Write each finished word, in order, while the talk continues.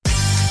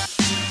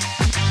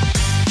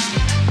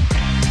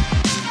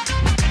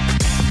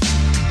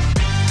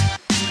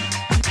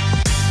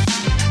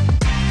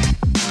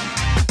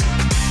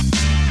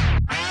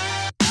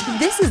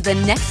is the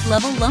Next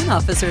Level Loan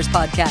Officers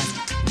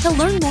podcast. To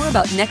learn more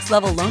about Next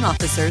Level Loan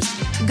Officers,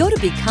 go to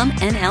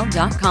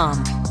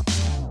becomennl.com.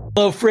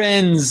 Hello,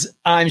 friends.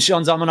 I'm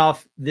Sean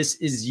Zalmanoff. This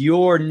is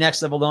your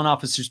Next Level Loan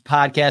Officers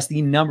podcast,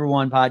 the number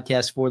one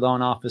podcast for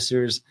loan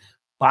officers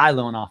by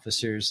loan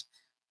officers.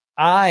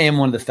 I am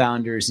one of the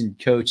founders and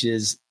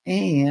coaches,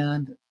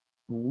 and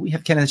we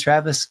have Kenneth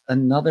Travis,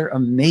 another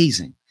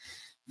amazing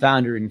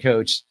founder and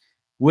coach,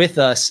 with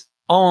us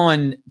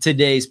on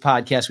today's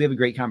podcast. We have a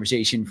great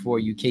conversation for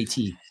you.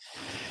 KT,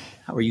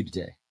 how are you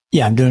today?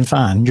 Yeah, I'm doing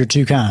fine. You're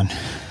too kind.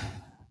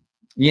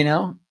 You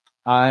know,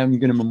 I'm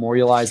going to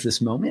memorialize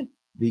this moment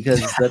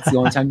because that's the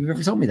only time you've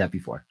ever told me that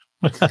before.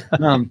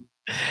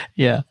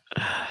 Yeah.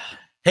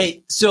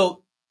 Hey,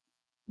 so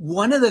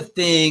one of the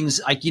things,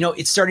 like, you know,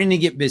 it's starting to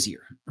get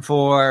busier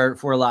for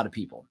a lot of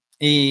people.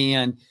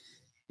 And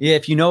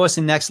if you know us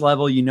in Next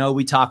Level, you know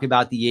we talk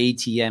about the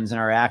ATMs and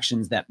our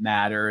actions that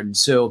matter. And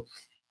so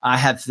I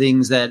have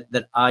things that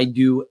I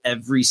do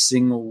every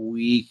single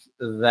week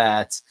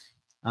that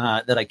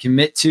I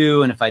commit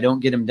to. And if I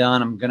don't get them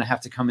done, I'm going to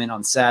have to come in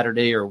on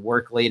Saturday or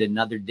work late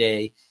another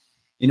day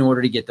in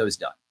order to get those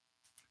done.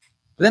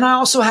 But then I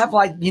also have,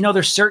 like, you know,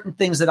 there's certain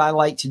things that I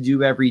like to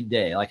do every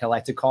day. Like I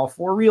like to call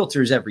 4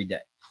 realtors every day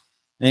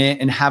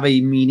and have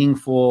a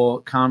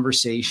meaningful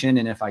conversation.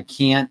 And if I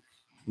can't,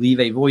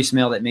 leave a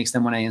voicemail that makes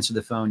them when I answer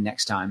the phone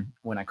next time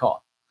when I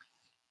call.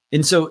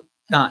 And so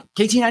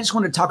KT and I just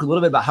want to talk a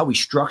little bit about how we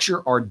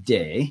structure our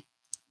day,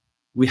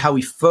 how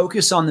we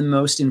focus on the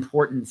most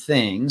important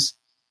things,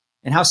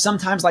 and how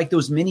sometimes, like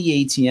those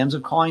mini ATMs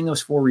of calling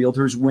those 4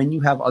 realtors, when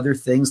you have other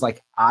things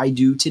like I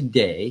do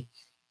today,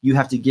 you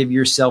have to give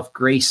yourself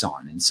grace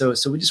on. And so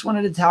we just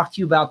wanted to talk to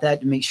you about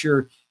that to make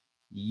sure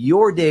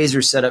your days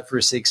are set up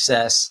for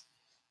success,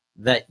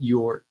 that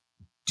you're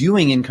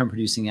doing income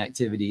producing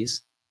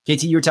activities.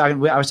 KT,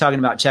 I was talking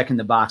about checking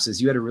the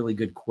boxes. You had a really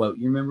good quote.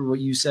 You remember what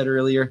you said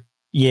earlier?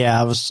 Yeah,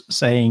 I was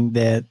saying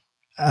that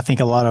I think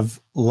a lot of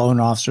loan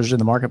officers in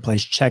the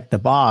marketplace check the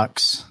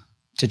box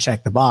to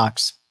check the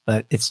box,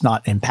 but it's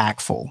not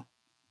impactful.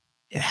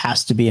 It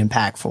has to be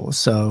impactful.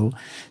 So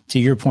to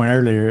your point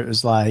earlier, it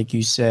was like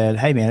you said,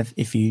 hey man,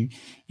 if you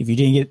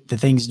didn't get the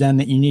things done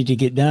that you need to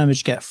get done, but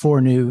you got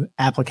 4 new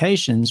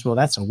applications, well,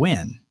 that's a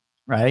win,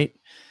 right?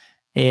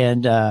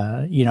 And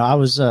you know, I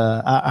was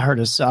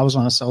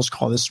on a sales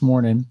call this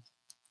morning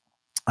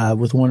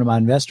with one of my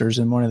investors,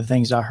 and one of the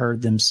things I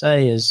heard them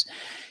say is,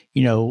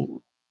 you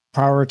know,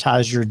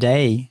 prioritize your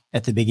day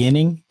at the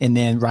beginning and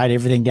then write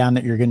everything down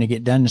that you're going to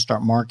get done and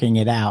start marking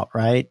it out,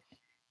 right?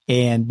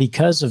 And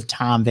because of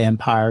time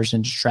vampires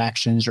and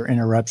distractions or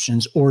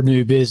interruptions or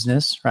new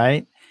business,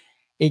 right,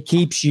 it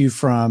keeps you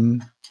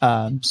from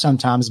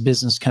sometimes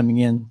business coming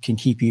in can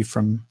keep you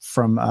from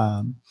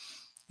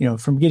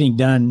getting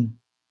done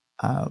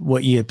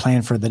what you had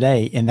planned for the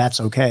day, and that's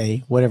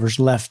okay. Whatever's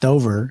left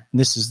over, and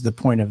this is the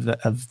point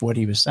of what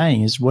he was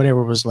saying, is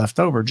whatever was left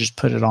over, just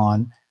put it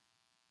on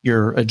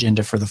your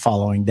agenda for the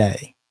following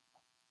day.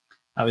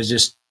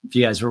 If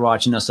you guys were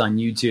watching us on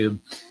YouTube,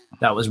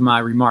 that was my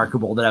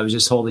remarkable that I was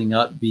just holding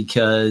up,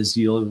 because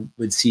you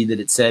would see that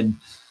it said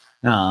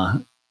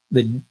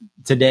the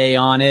today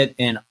on it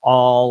and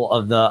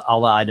all the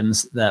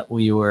items that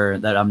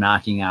I'm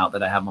knocking out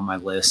that I have on my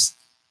list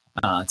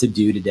to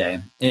do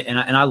today. And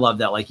I love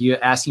that. Like, you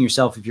asking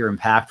yourself if you're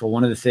impactful.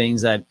 One of the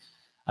things that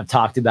I've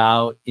talked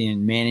about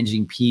in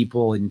managing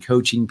people and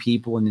coaching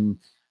people and in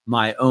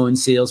my own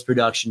sales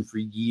production for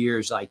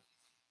years, like,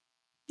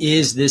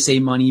 is this a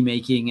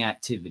money-making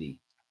activity?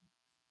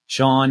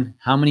 Sean,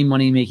 how many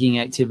money-making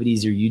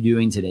activities are you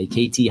doing today?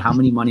 KT, how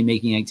many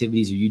money-making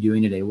activities are you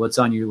doing today? What's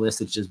on your list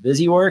that's just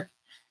busy work?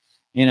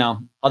 You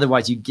know,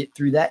 otherwise you get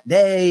through that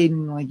day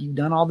and, like, you've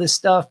done all this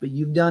stuff, but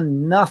you've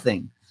done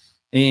nothing.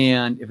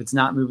 And if it's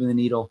not moving the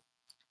needle,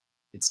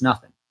 it's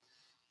nothing.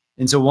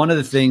 And so one of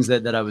the things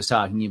that I was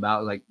talking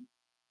about, like,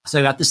 so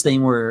I got this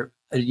thing where,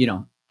 you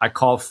know, I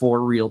call 4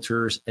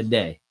 realtors a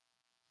day,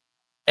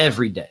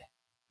 every day.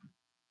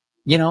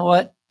 You know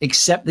what?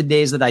 Except the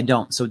days that I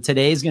don't. So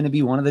today is going to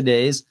be one of the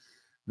days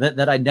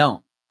that I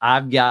don't.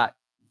 I've got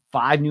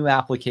 5 new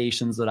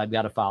applications that I've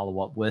got to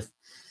follow up with,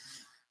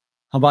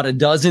 about a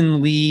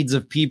dozen leads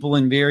of people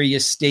in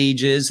various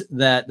stages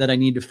that I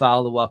need to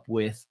follow up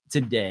with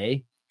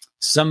today.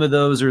 Some of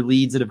those are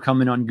leads that have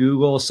come in on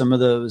Google. Some of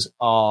those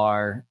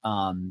are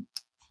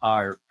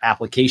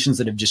applications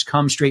that have just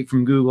come straight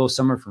from Google.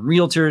 Some are from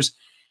realtors.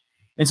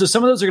 And so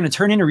some of those are going to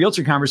turn into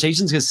realtor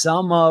conversations, because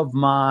some of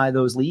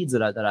those leads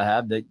that I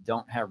have that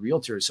don't have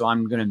realtors. So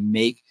I'm going to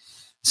make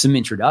some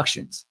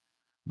introductions.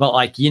 But,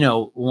 like, you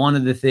know, one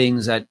of the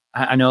things that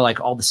I know, like,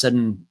 all of a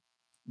sudden,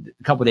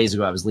 a couple of days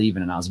ago, I was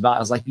leaving and I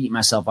was like beating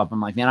myself up. I'm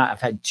like, man, I've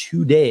had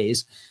 2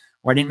 days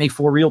where I didn't make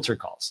 4 realtor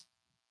calls,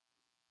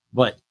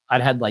 but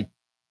I'd had like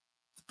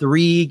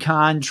 3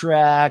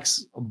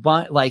 contracts, a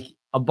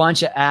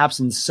bunch of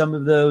apps, and some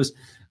of those,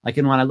 like,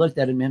 and when I looked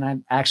at it, man, I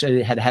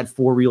actually had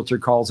 4 realtor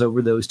calls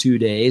over those 2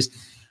 days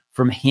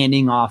from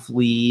handing off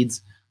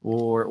leads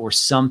or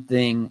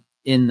something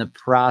in the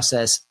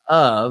process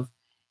of,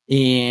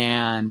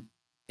 and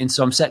And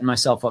so I'm setting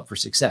myself up for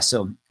success.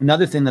 So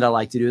another thing that I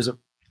like to do is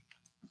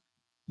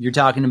you're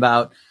talking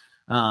about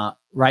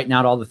writing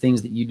out all the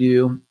things that you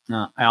do.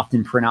 I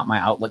often print out my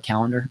Outlook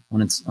calendar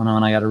when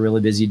I got a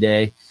really busy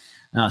day,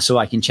 so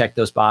I can check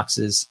those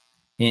boxes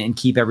and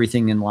keep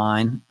everything in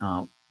line.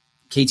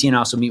 Katie and I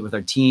also meet with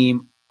our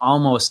team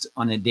almost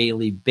on a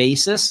daily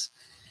basis.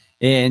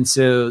 And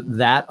so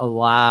that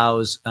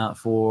allows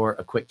for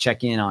a quick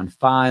check-in on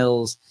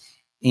files,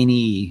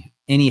 any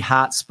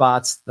hot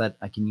spots that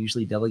I can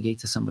usually delegate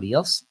to somebody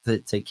else to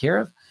take care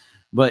of.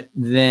 But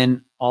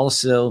then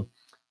also,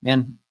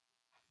 man,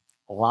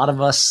 a lot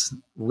of us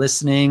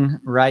listening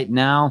right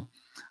now,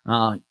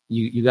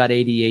 you got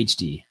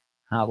ADHD.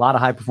 A lot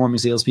of high-performing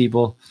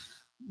salespeople,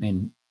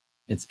 and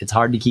it's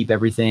hard to keep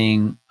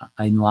everything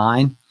in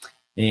line.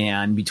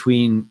 And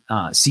between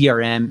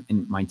CRM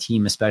and my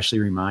team, especially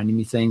reminding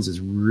me things,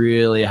 is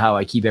really how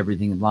I keep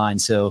everything in line.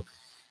 So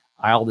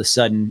all of a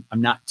sudden,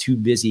 I'm not too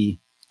busy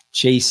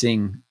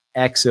chasing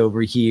X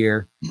over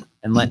here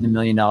and letting $1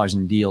 million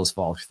in deals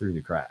fall through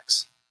the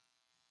cracks.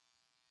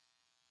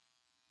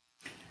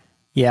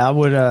 Yeah, I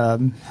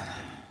would,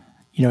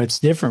 it's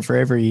different for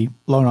every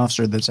loan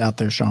officer that's out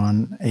there,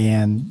 Sean.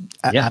 And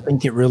I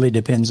think it really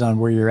depends on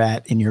where you're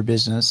at in your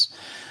business.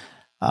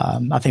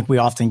 I think we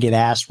often get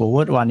asked, well,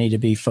 what do I need to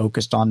be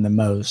focused on the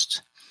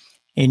most?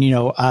 And,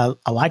 I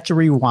like to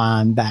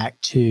rewind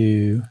back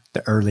to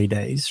the early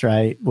days,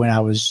 right? When I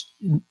was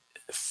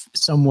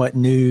somewhat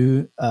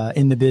new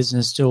in the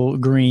business, still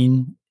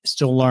green,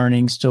 still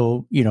learning,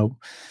 still,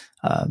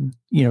 trying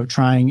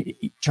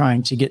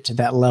to get to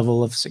that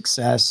level of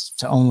success,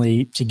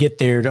 to get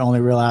there, to only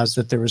realize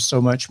that there was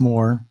so much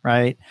more,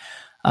 right?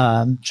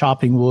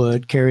 Chopping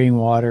wood, carrying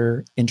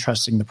water, and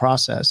trusting the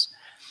process.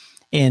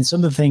 And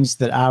some of the things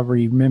that I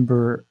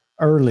remember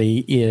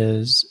early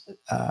is,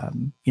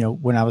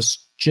 when I was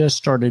just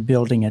started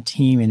building a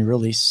team and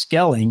really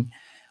scaling,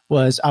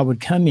 was I would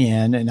come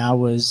in and I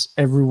was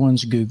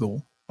everyone's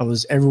Google. I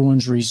was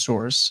everyone's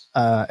resource.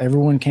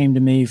 Everyone came to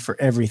me for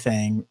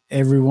everything.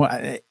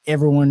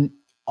 Everyone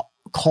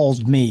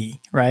called me,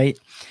 right?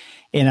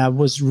 And I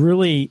was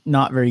really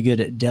not very good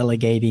at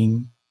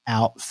delegating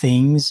out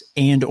things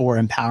and or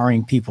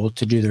empowering people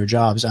to do their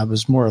jobs. I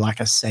was more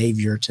like a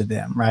savior to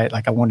them, right?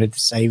 Like I wanted to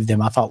save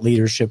them. I thought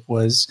leadership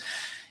was,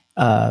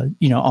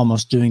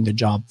 almost doing the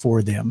job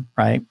for them,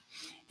 right?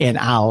 And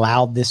I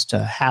allowed this to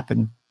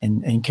happen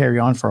and carry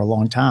on for a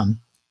long time.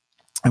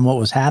 And what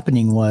was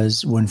happening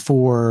was when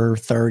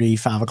 4:30,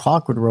 5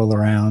 o'clock would roll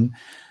around,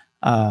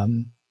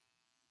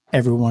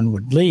 everyone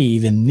would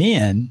leave. And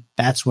then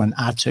that's when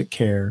I took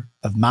care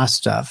of my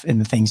stuff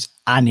and the things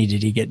I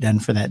needed to get done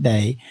for that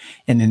day.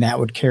 And then that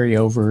would carry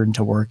over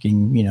into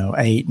working,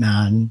 8,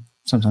 9,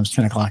 sometimes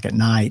 10 o'clock at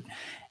night.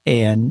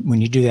 And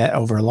when you do that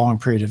over a long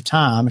period of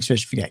time,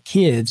 especially if you got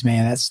kids,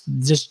 man, that's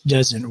just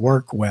doesn't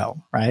work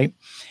well, right?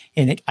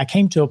 And I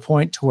came to a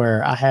point to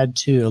where I had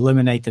to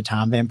eliminate the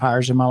time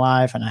vampires in my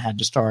life, and I had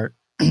to start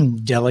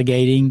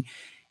delegating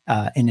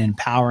and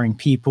empowering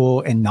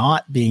people and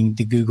not being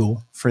the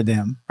Google for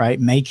them, right?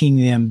 Making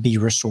them be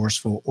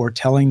resourceful or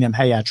telling them,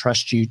 hey, I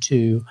trust you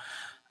to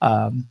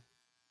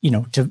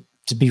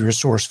be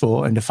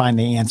resourceful and to find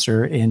the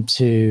answer and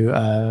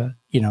to,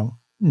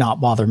 not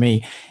bother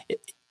me.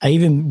 I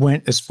even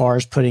went as far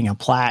as putting a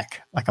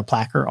placard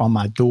on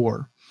my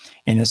door.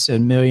 And it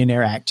said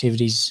millionaire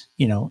activities,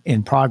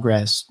 in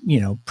progress,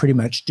 pretty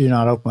much do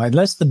not open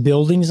unless the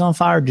building's on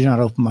fire, do not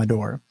open my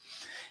door.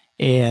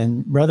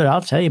 And brother,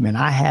 I'll tell you, man,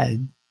 I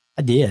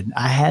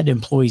had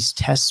employees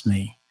test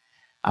me.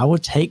 I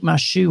would take my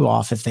shoe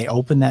off if they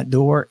opened that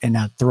door and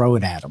I'd throw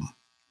it at them.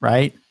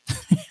 Right.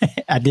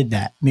 I did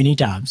that many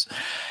times.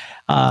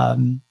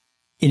 And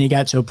it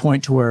got to a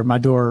point to where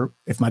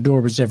if my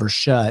door was ever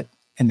shut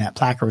and that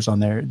placard was on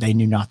there, they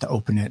knew not to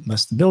open it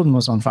unless the building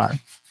was on fire.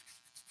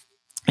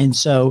 And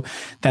so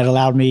that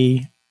allowed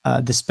me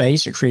the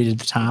space. It created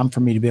the time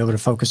for me to be able to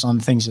focus on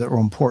the things that were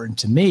important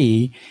to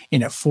me,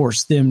 and it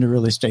forced them to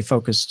really stay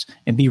focused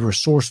and be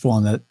resourceful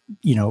on the,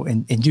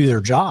 and do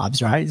their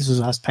jobs, right? This is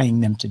what I was paying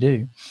them to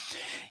do.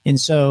 And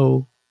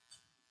so,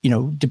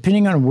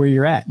 depending on where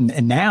you're at,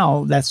 and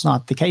now that's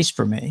not the case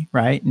for me,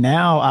 right?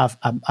 Now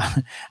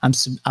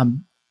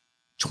I'm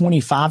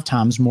 25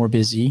 times more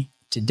busy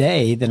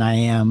today than I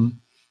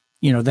am,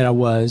 that I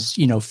was,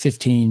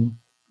 15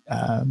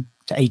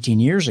 to 18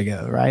 years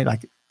ago, right?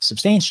 Like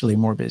substantially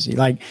more busy.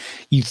 Like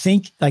you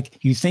think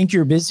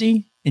you're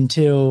busy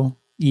until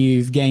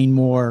you've gained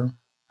more,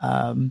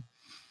 a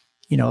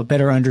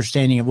better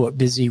understanding of what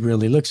busy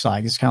really looks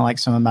like. It's kind of like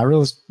some of my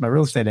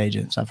real estate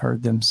agents. I've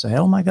heard them say,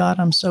 "Oh my God,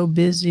 I'm so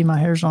busy. My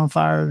hair's on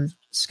fire.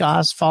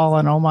 Sky's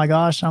falling. Oh my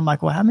gosh." And I'm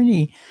like, "Well, how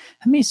many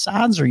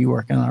sides are you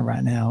working on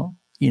right now?"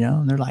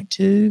 And they're like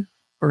 2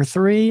 or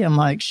 3. I'm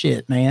like,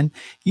 shit, man,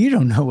 you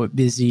don't know what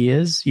busy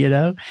is,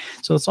 So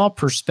it's all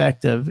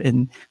perspective.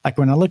 And like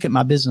when I look at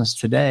my business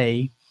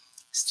today,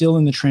 still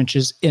in the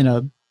trenches in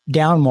a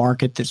down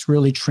market that's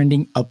really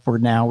trending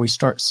upward now, we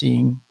start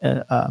seeing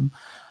an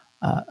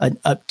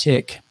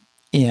uptick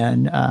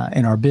in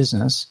our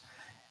business.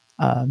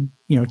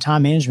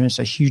 Time management is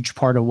a huge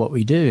part of what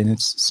we do. And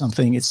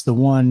it's the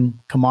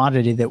one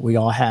commodity that we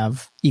all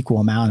have equal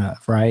amount of,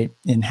 right?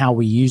 And how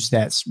we use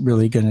that's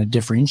really going to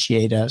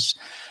differentiate us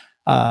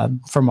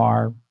from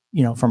our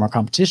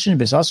competition,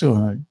 but it's also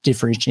going to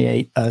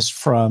differentiate us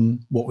from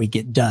what we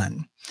get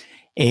done.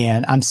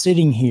 And I'm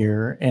sitting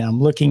here and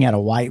I'm looking at a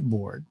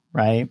whiteboard,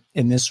 right?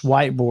 And this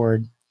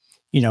whiteboard,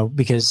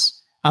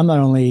 because I not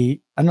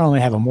only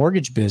have a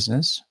mortgage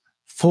business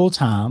full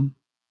time,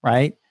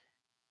 right?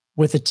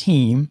 With a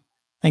team.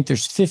 I think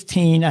there's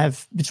 15. I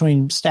have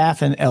between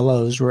staff and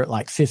LOs, we're at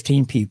like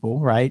 15 people,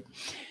 right?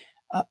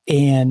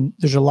 And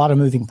there's a lot of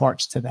moving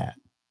parts to that.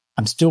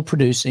 I'm still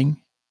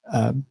producing,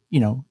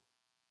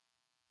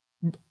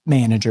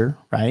 manager,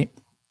 right?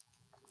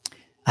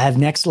 I have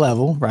Next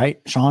Level,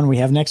 right? Sean, we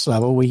have Next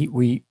Level.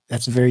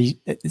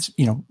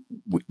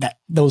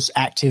 Those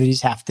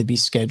activities have to be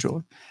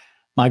scheduled.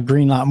 My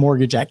Greenlight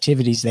Mortgage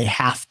activities, they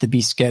have to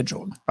be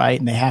scheduled, right?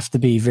 And they have to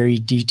be very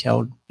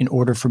detailed in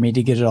order for me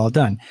to get it all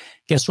done.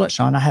 Guess what,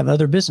 Sean? I have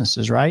other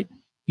businesses, right?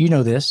 You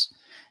know this,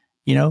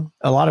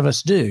 a lot of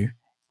us do.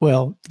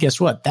 Well, guess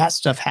what? That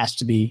stuff has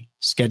to be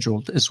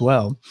scheduled as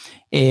well.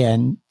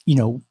 And,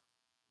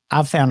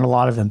 I've found a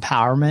lot of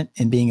empowerment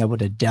in being able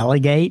to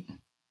delegate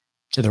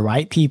to the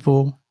right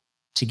people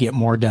to get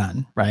more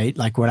done, right?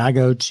 Like when I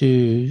go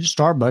to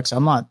Starbucks,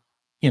 I'm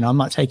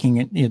not taking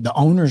it, the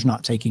owner's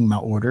not taking my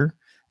order.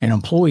 An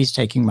employee's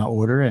taking my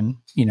order, and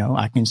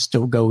I can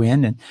still go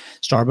in and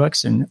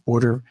Starbucks and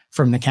order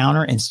from the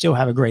counter and still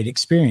have a great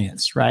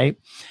experience, right?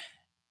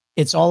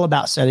 It's all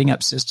about setting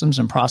up systems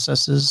and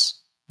processes,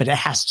 but it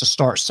has to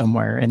start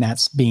somewhere, and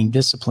that's being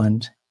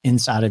disciplined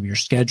inside of your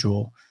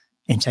schedule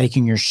and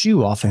taking your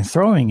shoe off and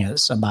throwing it at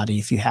somebody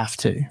if you have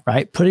to,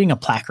 right? Putting a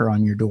placard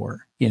on your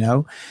door,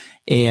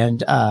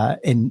 and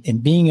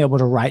being able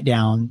to write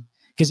down,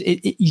 because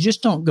you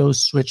just don't go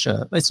switch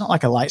it's not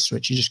like a light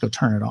switch. You just go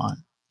turn it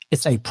on.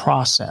 It's a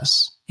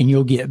process, and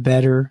you'll get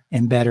better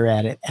and better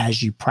at it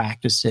as you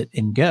practice it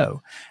and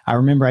go. I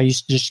remember I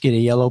used to just get a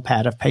yellow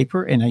pad of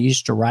paper, and I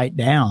used to write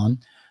down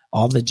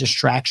all the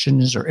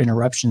distractions or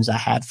interruptions I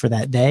had for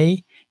that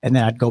day. And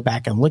then I'd go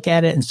back and look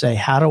at it and say,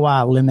 how do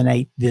I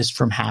eliminate this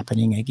from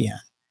happening again?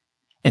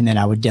 And then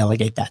I would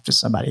delegate that to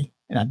somebody.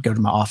 And I'd go to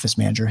my office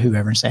manager,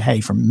 whoever, and say, hey,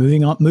 from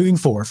moving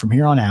forward from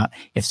here on out,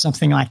 if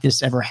something like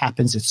this ever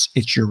happens,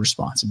 it's your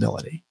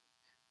responsibility.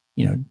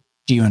 Do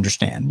you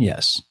understand?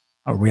 Yes.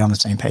 Are we on the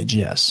same page?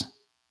 Yes.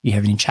 You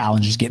have any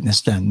challenges getting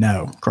this done?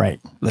 No. Great.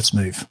 Let's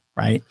move.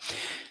 Right.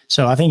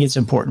 So I think it's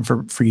important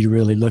for you to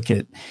really look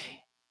at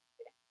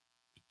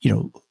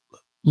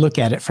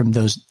it from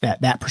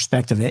that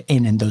perspective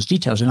and in those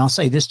details. And I'll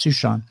say this too,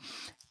 Sean,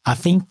 I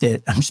think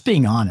that I'm just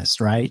being honest,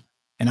 right?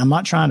 And I'm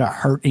not trying to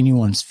hurt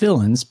anyone's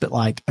feelings, but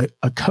like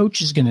a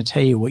coach is going to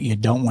tell you what you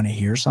don't want to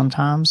hear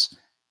sometimes.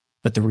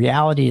 But the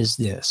reality is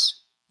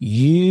this: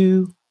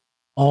 you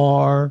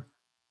are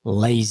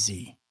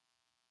lazy,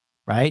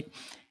 right?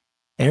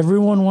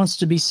 Everyone wants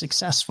to be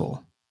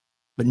successful,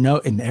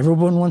 and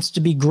everyone wants to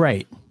be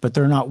great, but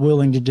they're not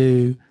willing to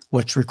do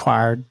what's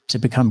required to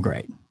become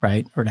great,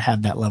 right? Or to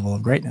have that level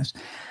of greatness.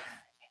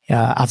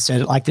 I've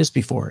said it like this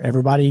before.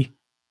 Everybody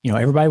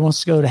wants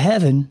to go to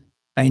heaven.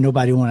 Ain't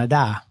nobody want to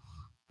die,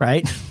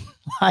 right?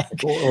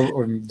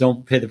 or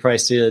don't pay the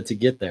price to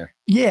get there.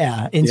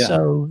 Yeah. And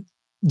so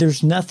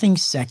there's nothing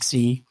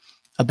sexy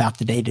about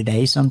the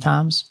day-to-day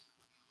sometimes.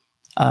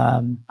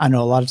 I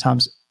know a lot of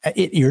times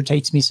it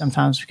irritates me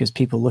sometimes because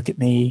people look at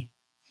me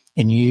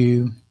and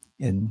you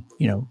and,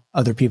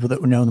 other people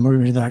that we know in the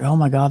movie, they're like, oh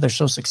my God, they're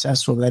so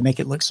successful. They make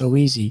it look so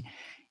easy.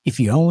 If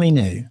you only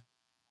knew,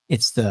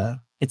 it's the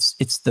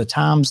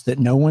times that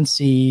no one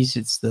sees.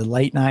 It's the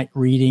late night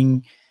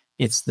reading.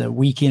 It's the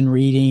weekend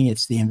reading.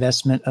 It's the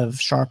investment of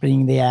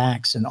sharpening the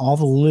axe and all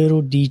the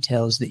little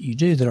details that you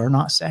do that are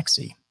not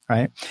sexy,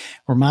 right?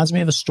 Reminds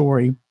me of a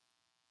story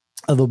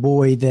of a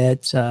boy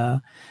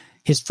that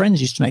his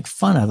friends used to make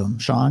fun of him,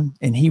 Sean,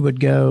 and he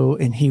would go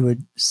and he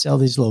would sell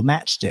these little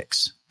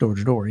matchsticks door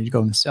to door. He'd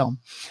go and sell them.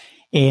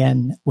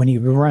 And when he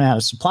would run out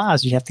of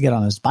supplies, he'd have to get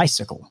on his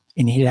bicycle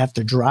and he'd have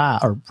to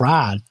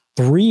ride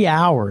 3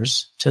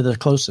 hours to the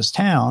closest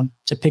town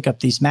to pick up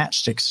these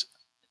matchsticks,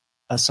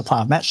 a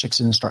supply of matchsticks,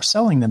 and then start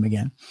selling them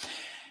again.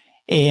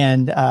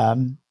 And,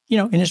 and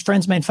his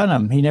friends made fun of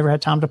him. He never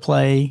had time to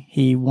play.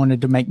 He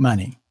wanted to make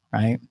money,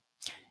 right?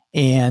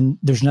 And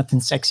there's nothing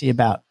sexy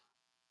about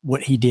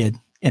what he did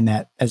in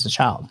that as a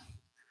child.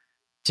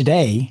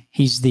 Today,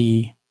 he's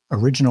the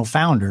original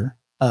founder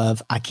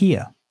of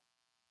IKEA,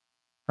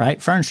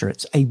 right? Furniture.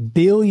 It's a $1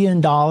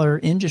 billion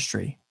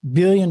industry, $1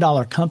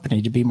 billion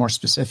company to be more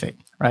specific,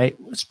 right?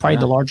 It's probably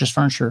the largest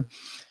furniture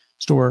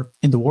store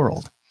in the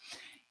world.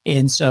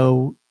 And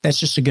so that's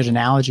just a good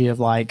analogy of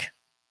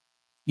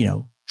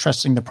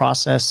trusting the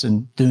process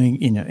and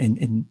doing,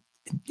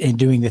 and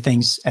doing the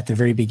things at the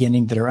very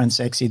beginning that are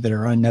unsexy, that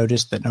are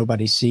unnoticed, that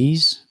nobody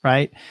sees,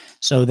 right?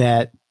 So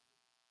that,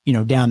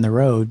 down the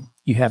road,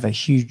 you have a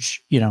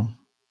huge,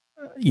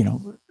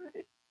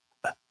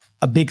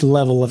 a big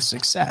level of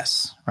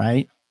success,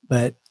 right?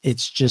 but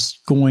it's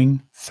just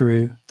going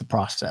through the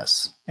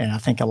process. And I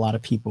think a lot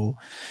of people,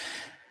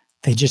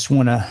 they just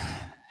want to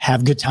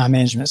have good time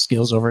management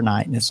skills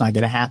overnight, and it's not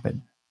going to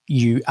happen.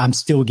 I'm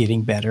still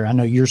getting better. I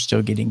know you're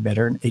still getting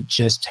better. It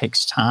just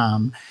takes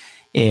time.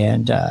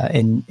 And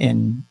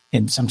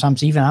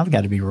sometimes even I've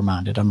got to be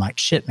reminded. I'm like,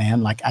 shit,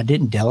 man, like I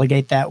didn't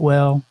delegate that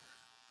well.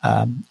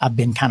 I've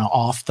been kind of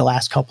off the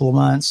last couple of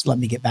months. Let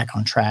me get back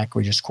on track.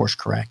 We just course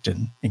correct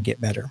and get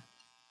better.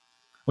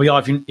 Well, y'all,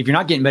 if you're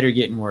not getting better, you're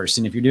getting worse.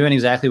 And if you're doing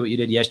exactly what you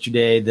did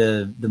yesterday,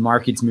 the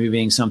market's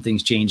moving,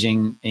 something's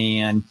changing,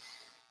 and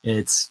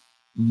it's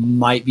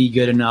might be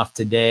good enough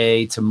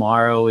today.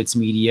 Tomorrow it's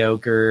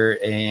mediocre,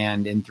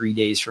 and in 3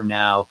 days from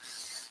now,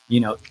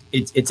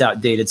 it's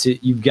outdated. So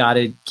you've got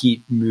to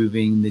keep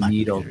moving the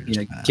needle.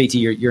 KT,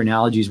 your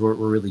analogies were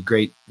really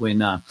great.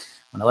 When I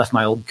left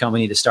my old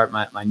company to start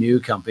my new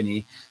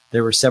company,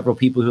 there were several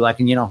people who I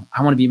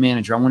want to be a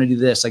manager. I want to do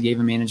this. I gave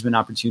them management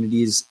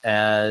opportunities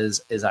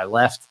as I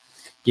left,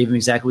 gave them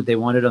exactly what they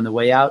wanted on the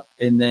way out.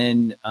 And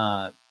then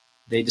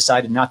they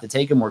decided not to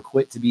take them or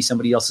quit to be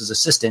somebody else's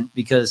assistant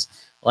because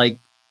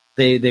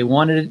they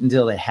wanted it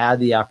until they had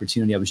the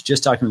opportunity. I was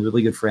just talking to a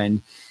really good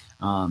friend,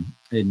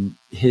 and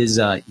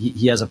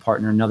he has a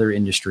partner in another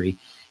industry,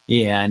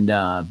 and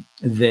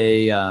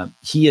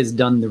he has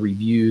done the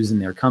reviews in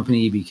their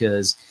company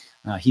because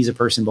he's a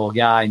personable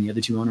guy and the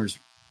other two owners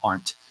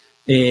aren't.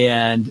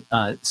 And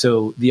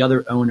so the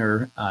other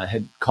owner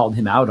had called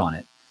him out on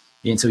it.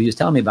 And so he was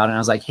telling me about it. And I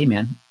was like, hey,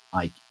 man,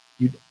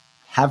 you'd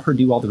have her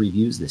do all the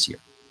reviews this year,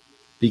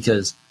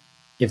 because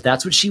if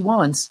that's what she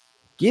wants,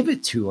 give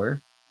it to her.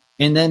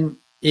 And then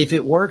if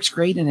it works,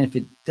 great. And if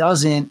it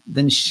doesn't,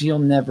 then she'll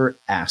never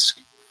ask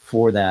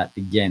for that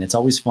again. It's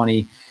always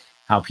funny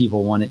how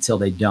people want it till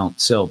they don't.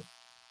 So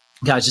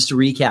guys, just to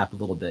recap a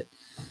little bit,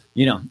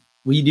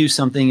 we do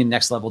something in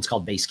Next Level. It's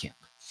called Base Camp.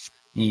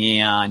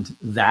 And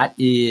that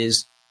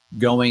is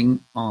going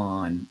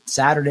on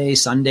Saturday,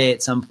 Sunday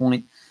at some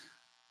point,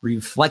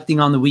 reflecting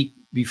on the week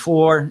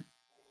before.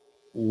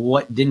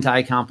 What didn't I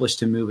accomplish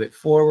to move it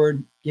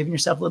forward? Giving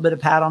yourself a little bit of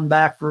pat on the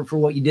back for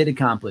what you did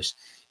accomplish.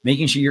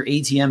 Making sure your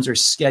ATMs are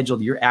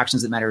scheduled, your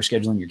actions that matter are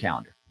scheduled in your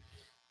calendar.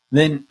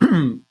 Then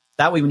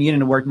that way, when you get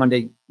into work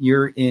Monday,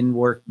 you're in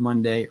work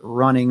Monday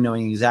running,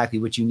 knowing exactly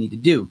what you need to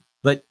do.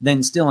 But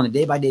then still on a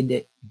day by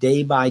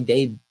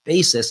day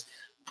basis,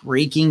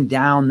 breaking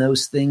down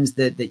those things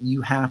that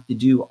you have to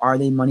do. Are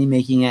they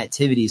money-making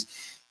activities?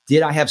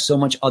 Did I have so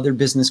much other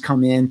business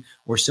come in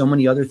or so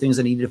many other things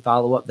I needed to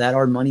follow up that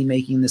are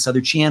money-making this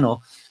other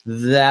channel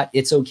that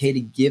it's okay to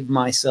give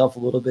myself a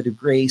little bit of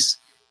grace?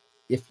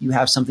 If you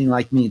have something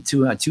like me,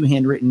 two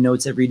handwritten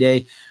notes every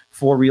day,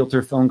 4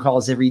 realtor phone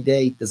calls every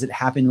day, does it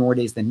happen more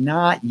days than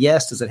not?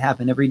 Yes. Does it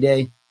happen every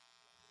day?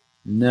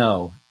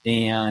 No.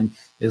 And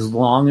as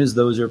long as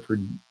those are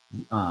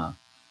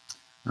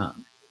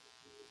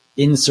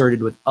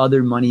inserted with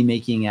other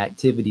money-making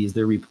activities,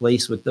 they're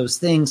replaced with those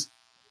things,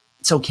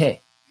 it's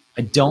okay.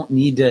 I don't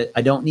need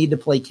to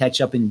play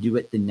catch up and do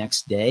it the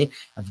next day.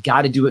 I've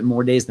got to do it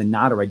more days than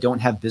not, or I don't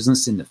have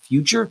business in the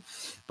future.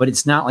 But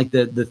it's not like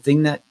the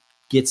thing that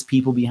gets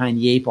people behind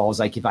the 8 ball is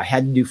like, if I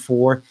had to do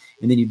 4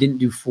 and then you didn't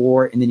do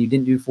 4 and then you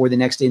didn't do 4 the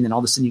next day, and then all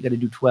of a sudden you got to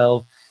do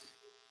 12,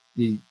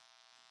 you'll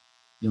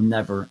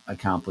never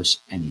accomplish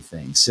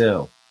anything.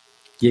 So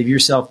give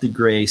yourself the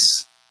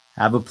grace,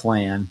 have a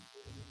plan.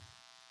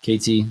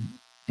 KT,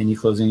 any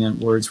closing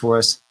words for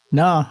us?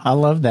 No, I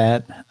love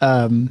that.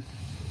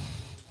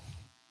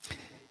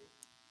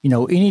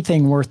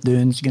 Anything worth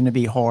doing is going to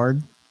be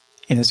hard,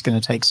 and it's going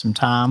to take some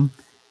time,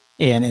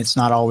 and it's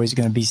not always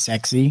going to be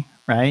sexy,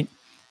 right?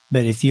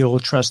 But if you'll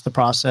trust the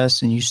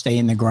process and you stay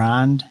in the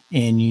grind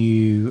and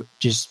you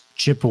just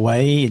chip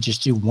away and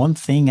just do one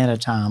thing at a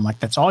time, like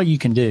that's all you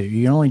can do.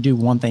 You can only do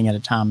one thing at a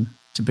time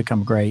to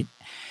become great,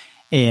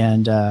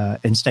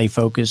 and stay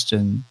focused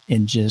and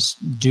just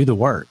do the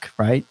work,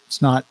 right?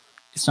 It's not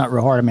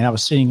real hard. I mean, I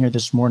was sitting here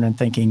this morning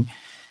thinking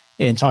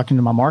and talking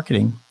to my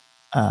marketing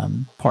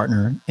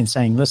partner and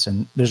saying,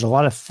 listen, there's a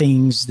lot of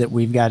things that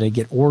we've got to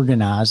get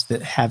organized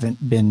that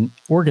haven't been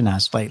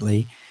organized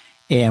lately.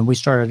 And we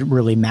started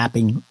really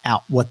mapping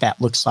out what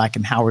that looks like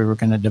and how we were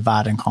going to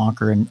divide and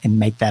conquer and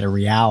make that a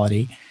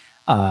reality,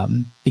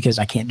 because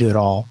I can't do it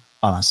all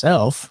by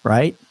myself,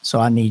 right?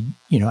 So I need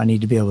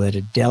to be able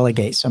to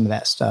delegate some of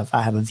that stuff.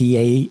 I have a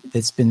VA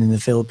that's been in the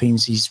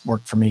Philippines. He's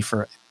worked for me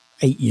for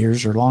 8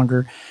 years or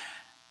longer.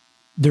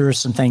 There are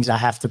some things I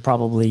have to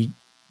probably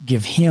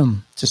give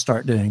him to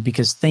start doing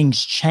because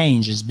things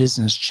change as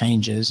business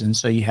changes. And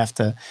so you have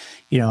to,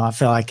 I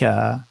feel like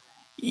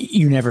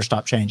you never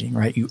stop changing,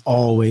 right? You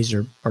always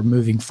are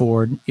moving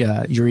forward.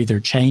 You're either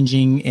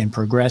changing and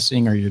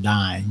progressing or you're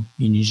dying.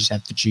 And you just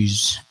have to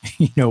choose,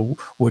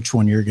 which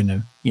one you're going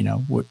to,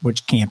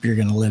 which camp you're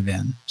going to live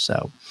in.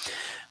 So,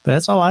 but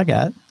that's all I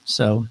got.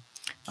 So,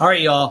 all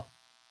right, y'all.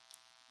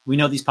 We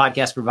know these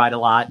podcasts provide a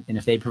lot. And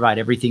if they provide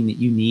everything that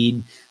you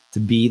need to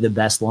be the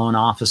best loan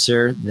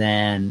officer,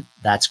 then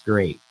that's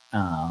great.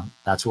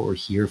 That's what we're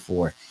here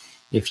for.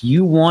 If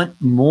you want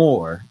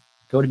more,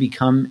 go to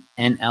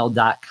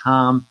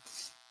becomemnl.com.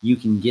 You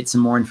can get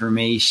some more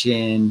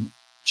information,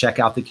 check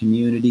out the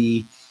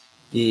community.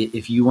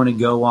 If you want to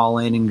go all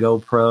in and go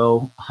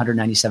pro,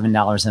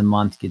 $197 a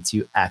month gets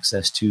you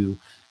access to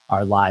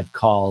our live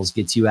calls,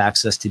 gets you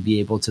access to be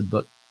able to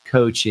book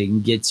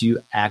coaching, gets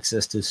you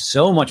access to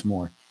so much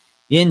more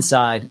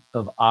inside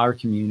of our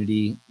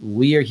community.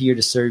 We are here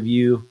to serve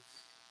you.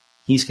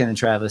 He's Ken and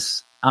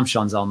Travis. I'm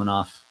Sean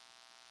Zalmanoff.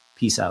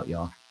 Peace out,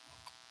 y'all.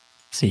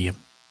 See you.